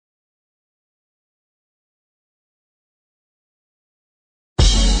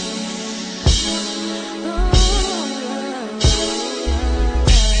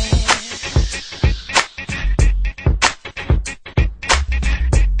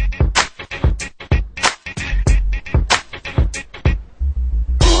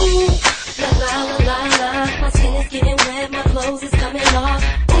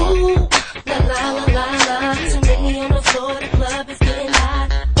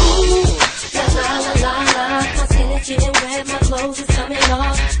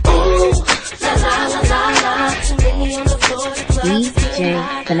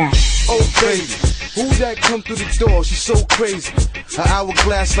finesse. Oh baby, who that come through the door? She's so crazy. Her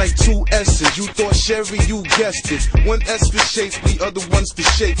hourglass like two S's. You thought Sherry, you guessed it. One S for shapely, other one's for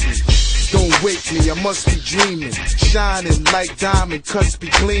shapely. Don't wake me, I must be dreaming. Shining like diamond cuts be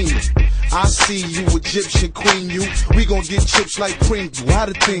gleaming. I see you, Egyptian queen, you. We gon' get chips like Pringle. How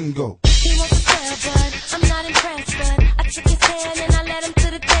the thing go? He wants a fair, but I'm not impressed. But I took his hand and I led him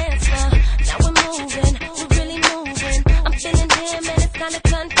to the dance floor. Now we're moving, we're really moving. I'm feeling him and it's kinda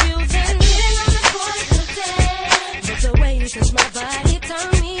confusing. I didn't know the boy could dance, but the way he touched my body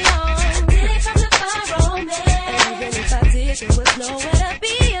turned me on. I did it from the far, oh man. And even if I did, there was nowhere to be.